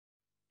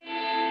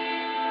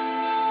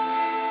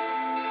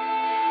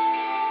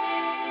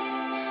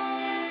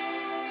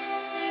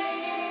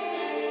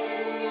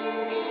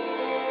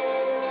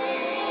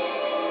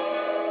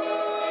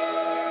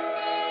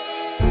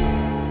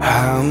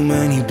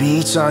many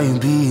beats are you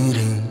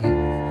beating?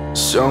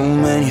 So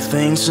many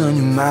things on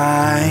your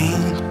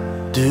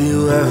mind. Do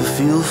you ever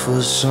feel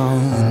for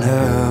someone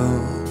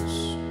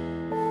else?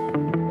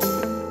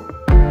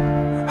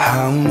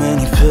 How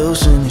many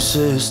pills in your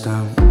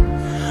system?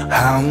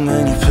 How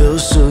many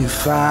pills do you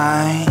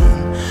find?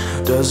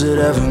 Does it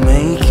ever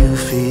make you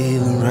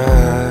feel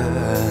right?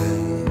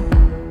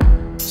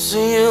 So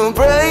you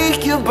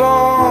break your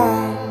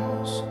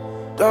bones,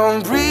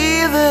 don't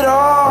breathe at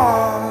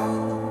all.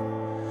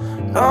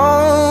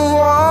 No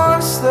one